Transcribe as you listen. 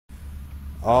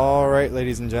Alright,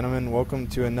 ladies and gentlemen, welcome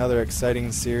to another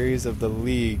exciting series of the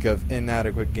League of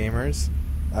Inadequate Gamers.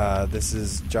 This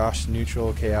is Josh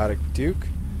Neutral Chaotic Duke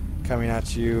coming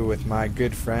at you with my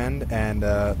good friend and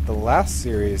the last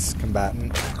series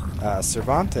combatant,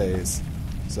 Cervantes.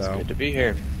 So, it's good to be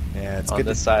here. Yeah, it's on good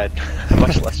this side.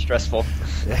 Much less stressful.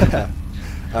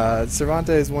 Yeah.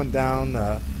 Cervantes went down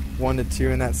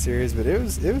 1-2 in that series, but it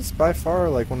was by far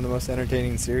like one of the most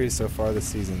entertaining series so far this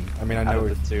season. I mean, I know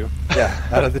out of the two. Yeah,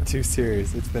 out of the two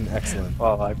series, it's been excellent.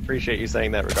 Well, I appreciate you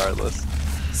saying that regardless.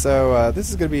 So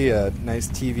this is going to be a nice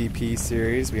TVP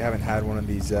series. We haven't had one of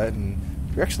these yet, and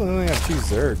we actually only have two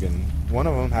Zerg, and one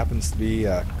of them happens to be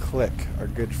clicK, our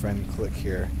good friend clicK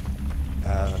here.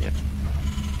 Yep.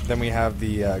 Then we have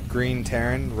the green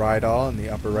Terran, Ridal, in the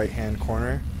upper right-hand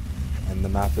corner. And the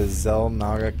map is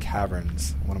Zelnaga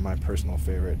Caverns, one of my personal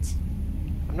favorites.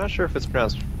 I'm not sure if it's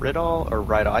pronounced Ridal or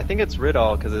Ridal. I think it's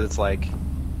Ridal because it's like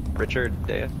Richard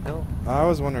Dale. I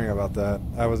was wondering about that.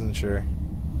 I wasn't sure.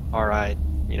 Alright,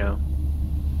 you know.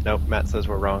 Nope, Matt says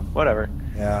we're wrong. Whatever.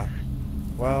 Yeah.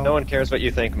 Well, no one cares what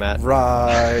you think, Matt.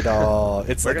 Ridal.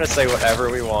 It's we're like, gonna say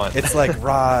whatever we want. It's like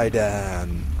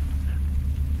Raiden.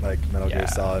 Like Metal Gear Yeah.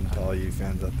 Solid to all you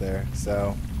fans out there.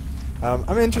 So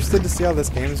I'm interested to see how this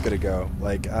game is going to go.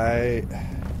 Like, I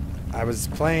was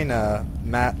playing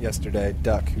Matt yesterday,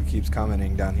 Duck, who keeps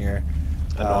commenting down here.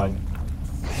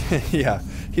 Yeah,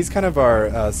 he's kind of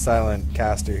our silent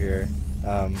caster here.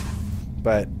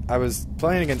 But I was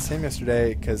playing against him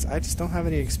yesterday because I just don't have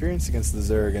any experience against the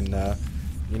Zerg. And,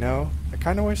 you know, I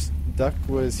kind of wish Duck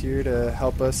was here to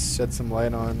help us shed some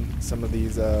light on some of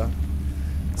these,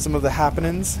 some of the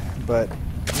happenings. But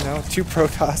you know, two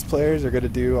Protoss players are going to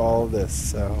do all of this,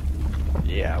 so...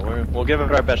 Yeah, we'll give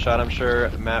it our best shot. I'm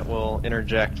sure Matt will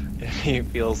interject if he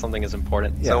feels something is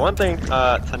important. Yeah. So one thing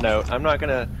to note, I'm not going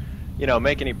to, you know,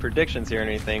 make any predictions here or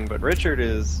anything, but Richard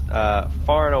is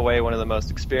far and away one of the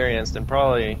most experienced and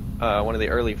probably one of the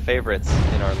early favorites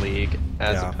in our league,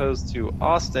 as opposed to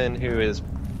Austin, who is,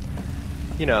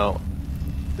 you know,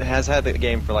 has had the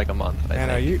game for like a month. I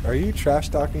think. Are you trash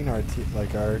talking our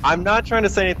our? I'm not trying to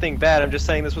say anything bad. I'm just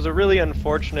saying this was a really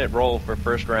unfortunate roll for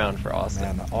first round for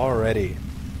Austin. Man, already,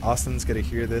 Austin's gonna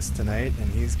hear this tonight,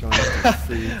 and he's going to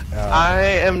freak out. I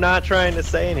am not trying to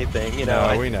say anything. You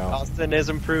know, no, we know Austin has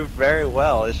improved very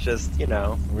well. It's just, you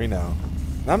know, we know.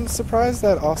 I'm surprised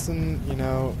that Austin, you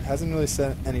know, hasn't really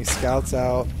sent any scouts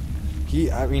out.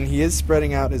 I mean, he is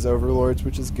spreading out his overlords,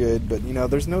 which is good, but you know,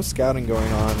 there's no scouting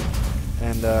going on.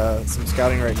 And some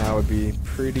scouting right now would be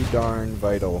pretty darn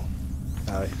vital.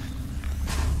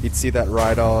 You'd see that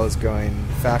Ridal is going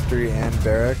factory and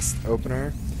barracks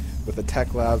opener with a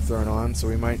tech lab thrown on, so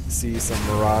we might see some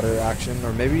Marauder action,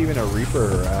 or maybe even a Reaper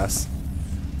harass.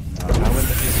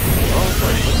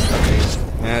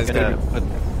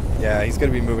 Yeah, he's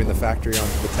going to be moving the factory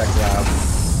onto the tech lab.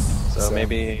 So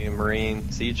maybe Marine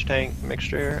Siege Tank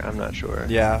mixture? I'm not sure.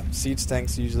 Yeah, Siege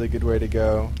Tank's usually a good way to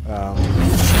go.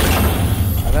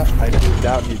 I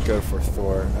doubt he'd go for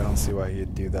Thor. I don't see why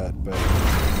he'd do that, but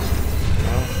you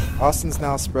know, Austin's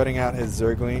now spreading out his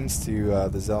Zerglings to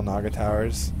the Zelnaga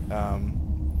Towers.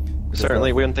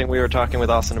 Certainly, one thing we were talking with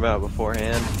Austin about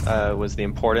beforehand was the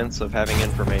importance of having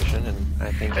information, and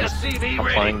I think he's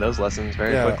applying those lessons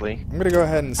very quickly. I'm going to go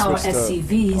ahead and switch to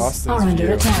SCVs Austin's are under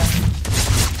view. attack.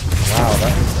 Wow,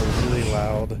 that was a really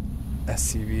loud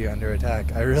SCV under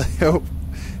attack. I really hope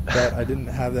that I didn't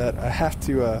have that. I have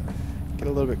to get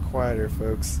a little bit quieter,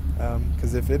 folks,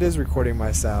 because if it is recording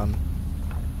my sound,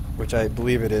 which I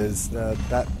believe it is,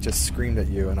 that just screamed at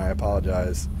you, and I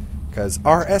apologize, because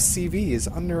our SCV is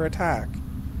under attack.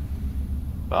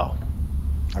 Well,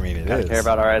 I mean, it gotta is. care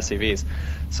about our SCVs.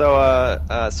 So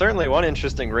certainly one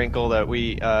interesting wrinkle that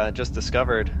we just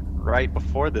discovered right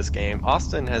before this game,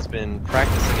 Austin has been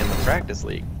practicing in the practice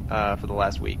league for the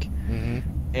last week. Mm-hmm.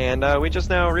 And we just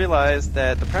now realized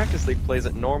that the practice league plays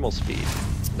at normal speed,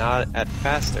 not at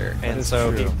faster. And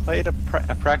so true. he played a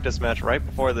practice match right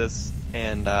before this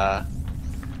and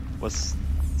was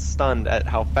stunned at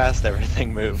how fast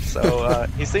everything moved. So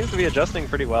he seems to be adjusting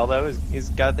pretty well, though. He's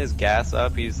got his gas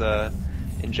up, he's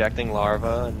injecting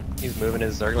larva, and he's moving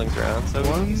his Zerglings around, so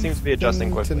he seems to be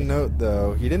adjusting quickly. To note,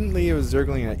 though, he didn't leave his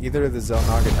Zergling at either of the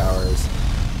Zelnaga Towers.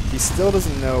 He still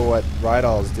doesn't know what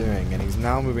Ridal is doing, and he's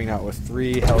now moving out with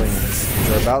 3 Hellions, which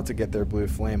are about to get their blue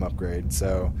flame upgrade,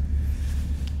 so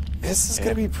this is going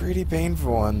to be pretty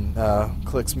painful on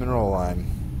clicK's mineral line.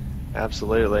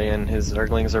 Absolutely, and his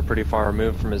Zerglings are pretty far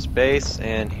removed from his base,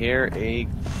 and here he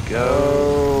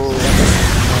goes.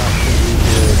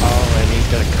 Oh, and he's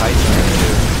got a kite there,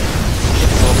 too.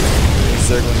 These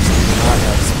Zerglings do not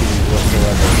have speed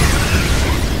whatsoever.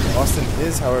 Austin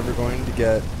is, however, going to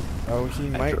get... Oh, he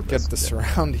might get the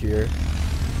surround here.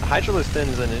 Hydraliston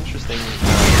is an interesting here.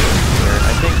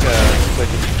 I think Click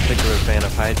is a particular fan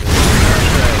of Hydra.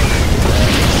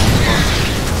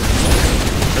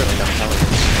 Certainly not telling him.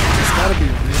 He's got to be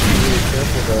really, really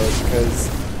careful, though, because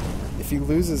if he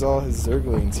loses all his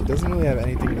Zerglings, he doesn't really have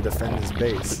anything to defend his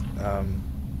base.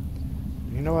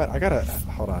 You know what? I gotta...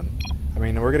 Hold on. I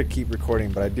mean, we're going to keep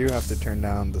recording, but I do have to turn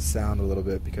down the sound a little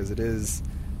bit because it is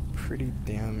pretty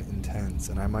damn intense,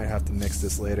 and I might have to mix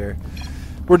this later.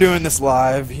 We're doing this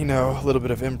live, you know, a little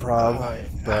bit of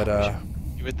improv, but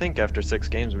you would think after 6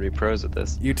 games we'd be pros at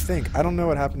this. You'd think. I don't know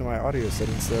what happened to my audio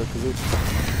settings, though, because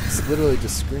it's literally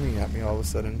just screaming at me all of a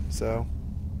sudden, so...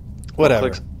 Whatever.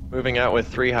 Click's moving out with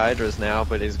 3 Hydras now,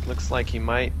 but it looks like he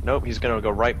might... Nope, he's going to go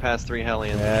right past 3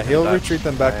 Hellions. Yeah, he'll retreat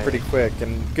them back pretty quick,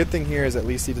 and good thing here is at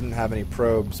least he didn't have any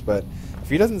probes, but if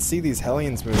he doesn't see these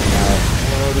Hellions moving out,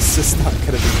 oh, this is not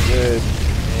going to be good.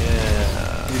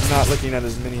 Yeah. He's not looking at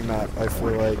his mini-map, I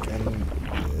feel like, and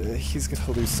he's going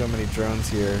to lose so many drones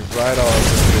here. Ridal is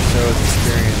just going to show his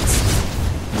experience.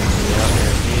 Yeah,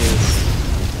 he is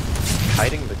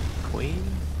kiting the queen?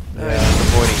 Yeah. He's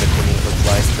avoiding the queen, it looks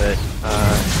like, but... I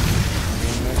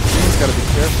mean, the queen's got to be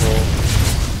careful.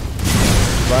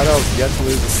 Ridal's yet to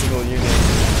lose a single unit,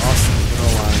 and Austin's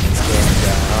middle line is going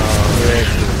down.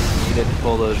 Oh, he didn't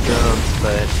pull those drones,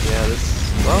 but yeah, this...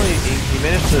 Well, he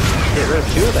managed to get rid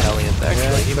of 2 of the Hellions, actually.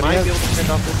 Yeah, he might be able to pick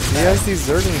off this attack. He has these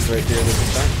Zerglings right here that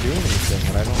just aren't doing anything,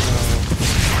 and I don't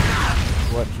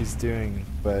know what he's doing,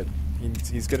 but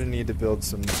he's going to need to build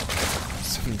some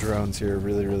drones here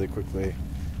really, really quickly.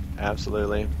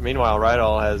 Absolutely. Meanwhile,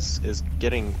 Ridal is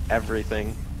getting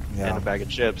everything and a bag of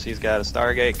chips. He's got a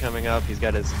Stargate coming up. He's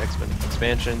got his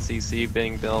expansion CC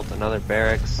being built, another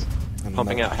barracks,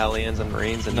 pumping out Hellions and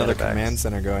Marines, and another command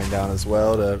center going down as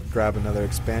well to grab another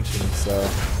expansion. So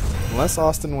unless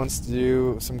Austin wants to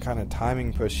do some kind of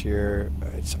timing push here,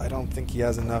 I don't think he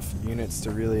has enough units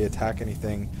to really attack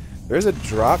anything. There's a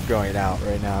drop going out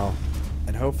right now,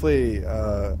 and hopefully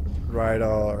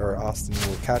Ridal or Austin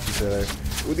will catch each other.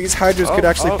 Ooh, these Hydras could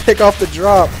actually pick off the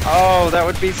drop. Oh, that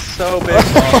would be so big.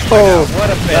 Oh, what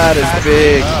a that is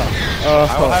big.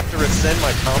 I will have to rescind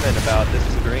my comment about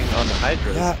disagreeing on the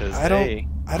Hydras. Yeah,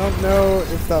 I don't know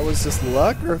if that was just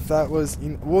luck or if that was...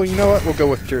 Well, you know what? We'll go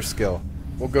with pure skill.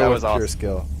 We'll go with pure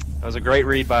skill. That was a great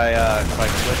read by Click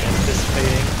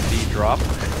anticipating the drop.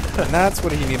 And that's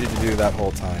what he needed to do that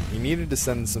whole time. He needed to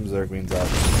send some Zerglings up.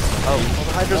 Oh,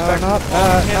 the Hydra's back. Not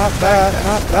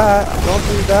that. Don't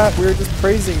do that. We're just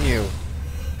praising you.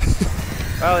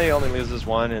 Well, he only loses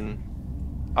 1, and...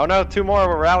 Oh no, 2 more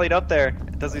were rallied up there.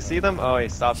 Does he see them? Oh, he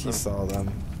stops them. He saw them.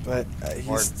 But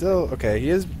he's still... Okay, he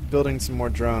is building some more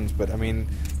drones, but I mean,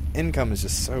 income is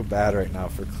just so bad right now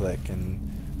for clicK,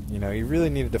 and, you know, he really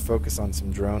needed to focus on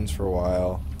some drones for a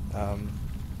while.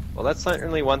 Well, that's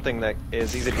certainly one thing that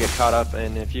is easy to get caught up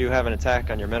in. If you have an attack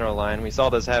on your mineral line, we saw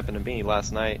this happen to me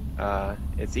last night.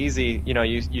 It's easy, you know,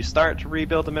 you start to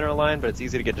rebuild the mineral line, but it's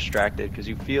easy to get distracted because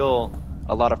you feel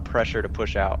a lot of pressure to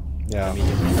push out. Yeah.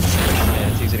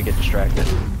 And it's easy to get distracted.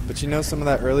 But you know, some of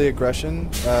that early aggression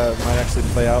might actually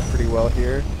play out pretty well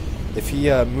here. If he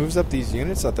moves up these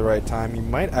units at the right time, he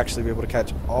might actually be able to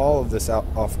catch all of this out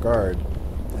off guard.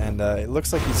 And it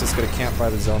looks like he's just going to camp by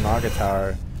the Zelnaga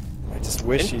Tower. I just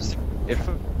wish he'd... If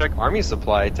like army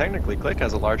supply, technically clicK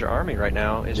has a larger army right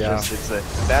now. It's just it's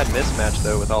a bad mismatch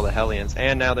though with all the Hellions,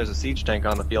 and now there's a siege tank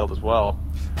on the field as well.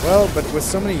 Well, but with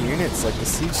so many units, like the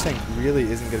siege tank really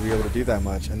isn't going to be able to do that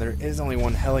much, and there is only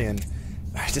 1 Hellion.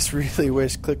 I just really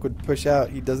wish clicK would push out.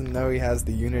 He doesn't know he has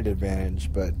the unit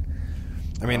advantage, but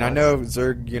I mean, I know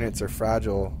Zerg units are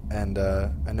fragile, and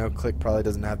I know clicK probably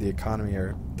doesn't have the economy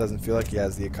or doesn't feel like he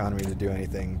has the economy to do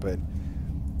anything, but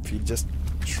if you just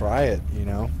try it, you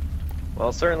know.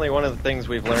 Well, certainly one of the things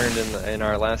we've learned in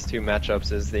our last 2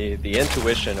 matchups is the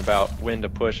intuition about when to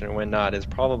push and when not is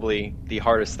probably the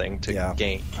hardest thing to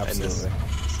gain in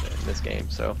this game.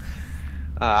 So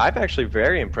I'm actually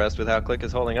very impressed with how clicK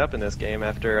is holding up in this game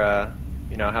after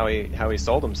you know how he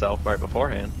sold himself right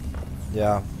beforehand.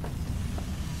 Yeah.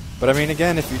 But I mean,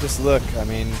 again, if you just look, I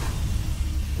mean,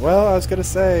 well, I was gonna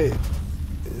say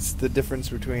it's the difference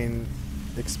between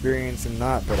experience and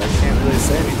not, but I can't really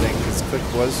say anything because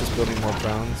clicK was just building more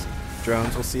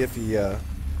drones. We'll see if he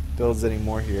builds any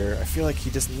more here. I feel like he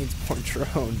just needs more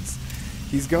drones.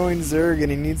 He's going Zerg and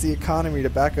he needs the economy to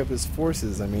back up his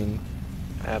forces. I mean,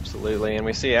 absolutely. And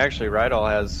we see actually Ridal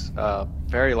has a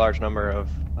very large number of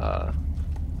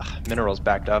minerals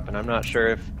backed up, and I'm not sure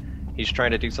if he's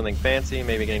trying to do something fancy,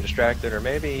 maybe getting distracted, or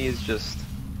maybe he's just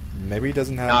maybe he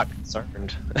doesn't have not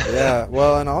concerned. Yeah,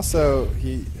 well, and also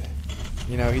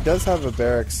you know, he does have a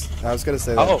barracks. I was gonna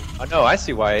say that. Oh, no, I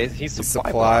see why. He's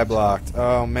Supply blocked.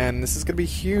 Oh man, this is gonna be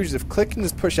huge. If clicK can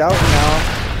just push out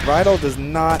now, Ridal does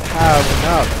not have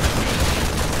enough.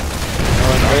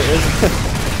 Oh, and there is.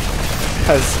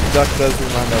 As Duck does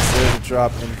remind us, there's a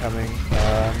drop incoming.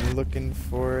 I'm looking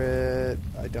for it.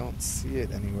 I don't see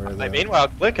it anywhere though. Meanwhile,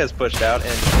 clicK has pushed out and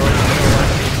destroyed the middle line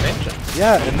of the expansion.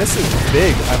 Yeah, and this is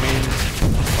big. I mean,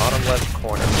 bottom left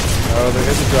corner. Oh, there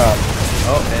is a drop.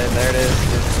 Oh, and there it is.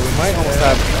 So we might almost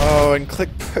have. Oh, and clicK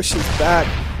pushes back.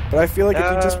 But I feel like if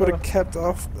he just would have kept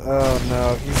off. Oh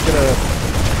no, he's gonna.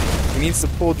 He needs to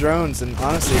pull drones, and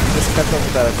honestly, if he just kept up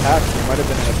with that attack, he might have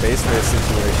been in a base race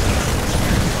situation.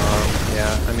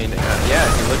 Yeah, I mean, yeah,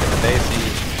 if you look at the base,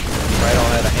 Ridal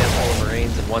had a handful of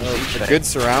Marines and one siege tank. Good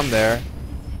surround there.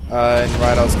 And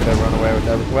Ridal's going to run away with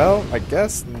that. Well, I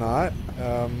guess not.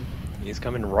 He's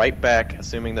coming right back,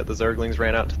 assuming that the Zerglings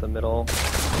ran out to the middle.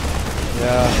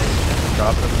 Yeah.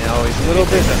 Dropping him now. He's a little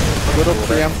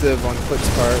preemptive on clicK's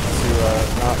part to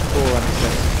not pull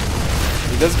anything.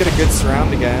 He does get a good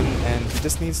surround again, and he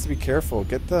just needs to be careful.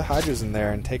 Get the Hydras in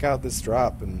there and take out this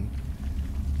drop and,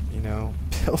 you know,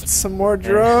 build some more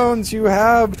drones. You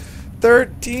have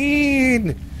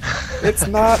 13. It's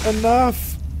not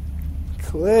enough.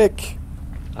 clicK.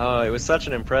 Oh, it was such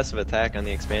an impressive attack on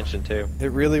the expansion too.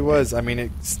 It really was. I mean,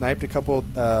 it sniped a couple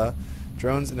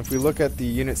drones, and if we look at the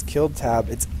units killed tab,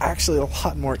 it's actually a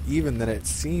lot more even than it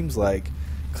seems like.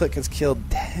 clicK has killed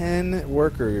 10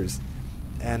 workers,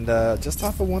 and just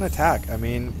off of one attack. I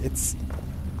mean, it's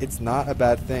not a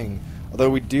bad thing. Although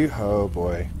we do. Oh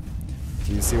boy.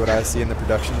 Do you see what I see in the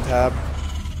production tab?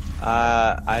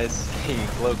 I see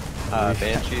cloak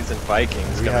Banshees and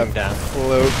Vikings coming down.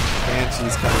 Cloak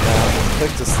Banshees coming down.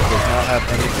 clicK just does not have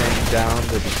anything down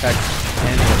to detect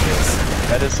any of this.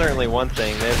 That is certainly one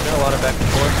thing. There's been a lot of back and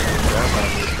forth between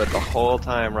ceremonies, but the whole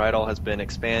time Ridal has been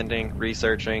expanding,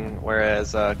 researching,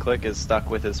 whereas clicK is stuck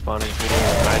with his spawning pool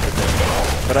and hydrogen.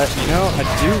 But you know, I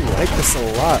do like this a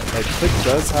lot. Like, clicK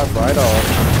does have Ridal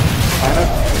kind of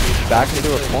back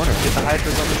into a corner. Get the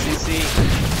Hydras on the CC.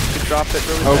 You could drop it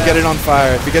really fast. Get it on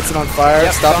fire. If he gets it on fire,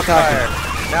 yep, stop attacking.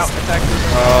 Now attack.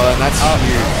 Oh, and that's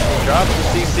huge. He drops the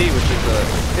CC, which is a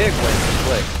big win for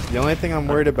clicK. The only thing I'm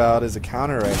worried about is a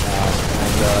counter right now.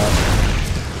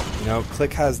 And, you know,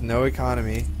 clicK has no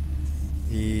economy.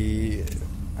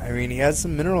 I mean, he has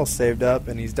some minerals saved up,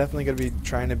 and he's definitely going to be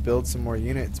trying to build some more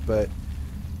units, but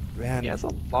man, he has a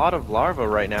lot of larvae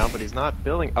right now, but he's not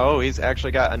building. Oh, he's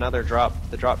actually got another drop.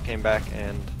 The drop came back,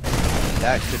 and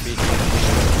that could be. He's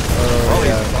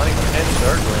spawning 10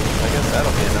 Zerglings. I guess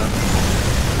that'll be enough.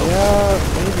 Yeah,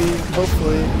 maybe.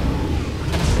 Hopefully.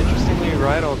 Interestingly,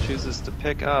 Ridal chooses to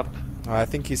pick up. Oh, I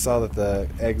think he saw that the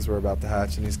eggs were about to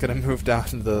hatch, and he's going to move down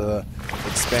to the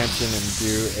expansion and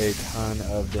do a ton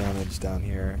of damage down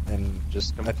here, and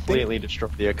just completely destroy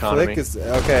the economy. clicK is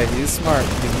okay. He's smart.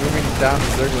 He's moving down the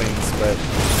Zerglings, but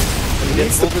he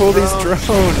needs to pull these drones.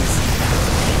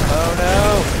 Oh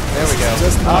no! There we go.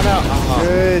 Just not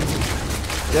good.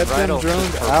 Get them Ridal's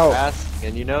drones out.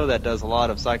 And you know that does a lot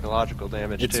of psychological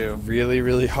damage too. It's really,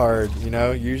 really hard. You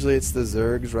know, usually it's the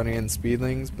Zergs running in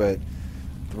speedlings, but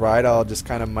Ridal just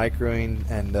kind of microing,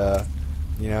 and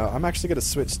you know, I'm actually going to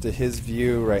switch to his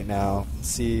view right now,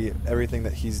 see everything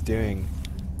that he's doing.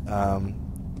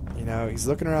 You know, he's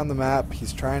looking around the map,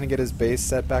 he's trying to get his base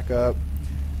set back up.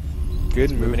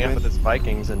 Good movement. Moving up with his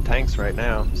Vikings and tanks right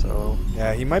now, so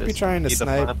yeah, he might be trying to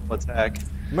snipe. Attack.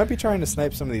 He might be trying to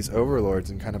snipe some of these overlords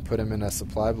and kind of put him in a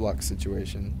supply block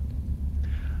situation.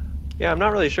 Yeah, I'm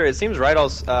not really sure. It seems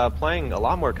Ridal's playing a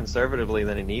lot more conservatively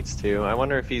than he needs to. I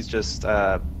wonder if he's just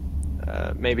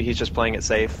maybe he's just playing it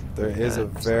safe. There is a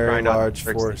very large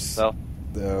force,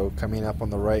 though, coming up on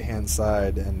the right-hand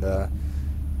side, and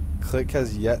clicK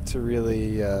has yet to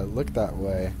really look that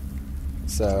way.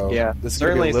 So yeah, this is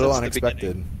going to be a little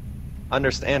unexpected.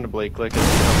 Understandably, clicK has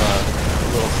become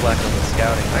a little slack on the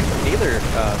scouting. Neither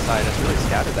side has really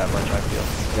scouted that much, I feel.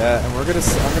 Yeah, and I'm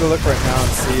gonna look right now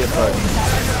and see if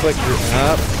clicK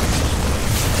up.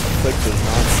 clicK does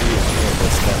not see any of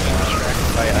this stuff now.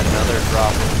 Distracted by another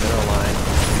drop in the middle line,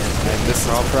 and this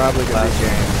is probably gonna be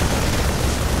game.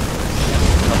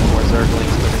 A couple more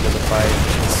Zerglings put into the fight.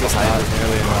 It's just not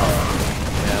nearly enough.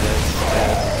 Yeah,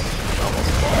 that's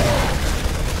almost fine.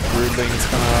 Broodlings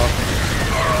come out.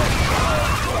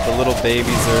 The little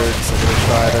baby Zergs are going to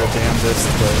try their damnedest,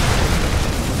 but...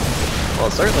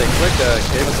 Well, certainly clicK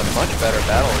gave us a much better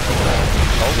battle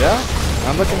than yeah,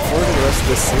 I'm looking forward to the rest of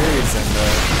this series, and,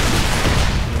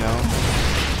 you know...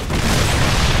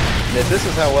 If this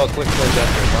is how well clicK plays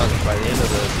after a month, by the end of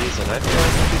the season, I feel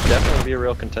like he could definitely be a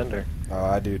real contender. Oh,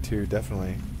 I do too,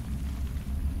 definitely.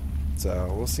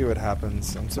 So we'll see what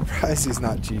happens. I'm surprised he's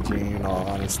not GGing in all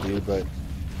honesty, but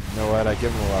you know what? I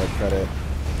give him a lot of credit. One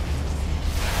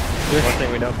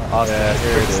thing we know about Austin is here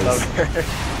it pretty is. slow.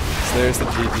 So there's the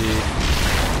GG.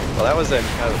 Well, that was a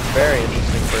very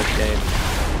interesting first game.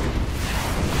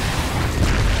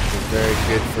 A very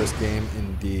good first game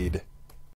indeed.